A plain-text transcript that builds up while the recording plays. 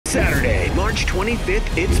Saturday, March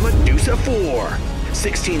 25th, it's Medusa 4.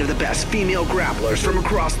 16 of the best female grapplers from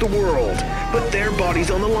across the world put their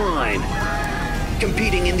bodies on the line,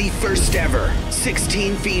 competing in the first ever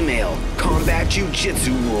 16 female combat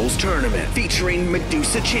jiu-jitsu rules tournament featuring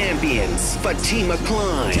Medusa champions Fatima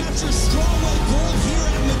Klein,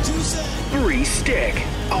 Bree Stick,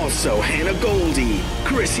 also Hannah Goldie,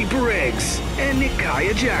 Chrissy Briggs, and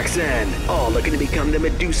Nikaya Jackson, all looking to become the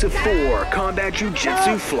Medusa 4 combat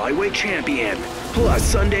jiu-jitsu flyweight champion. Plus,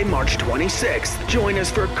 Sunday, March 26th, join us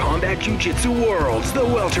for Combat Jiu-Jitsu Worlds, the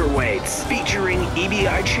welterweights, featuring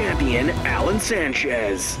EBI champion Alan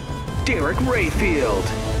Sanchez, Derek Rayfield,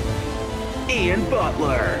 Ian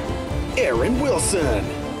Butler, Aaron Wilson,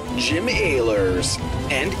 Jim Ehlers,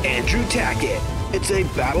 and Andrew Tackett. It's a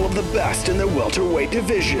battle of the best in the welterweight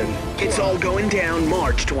division. It's all going down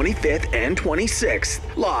March 25th and 26th,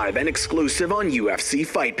 live and exclusive on UFC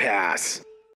Fight Pass.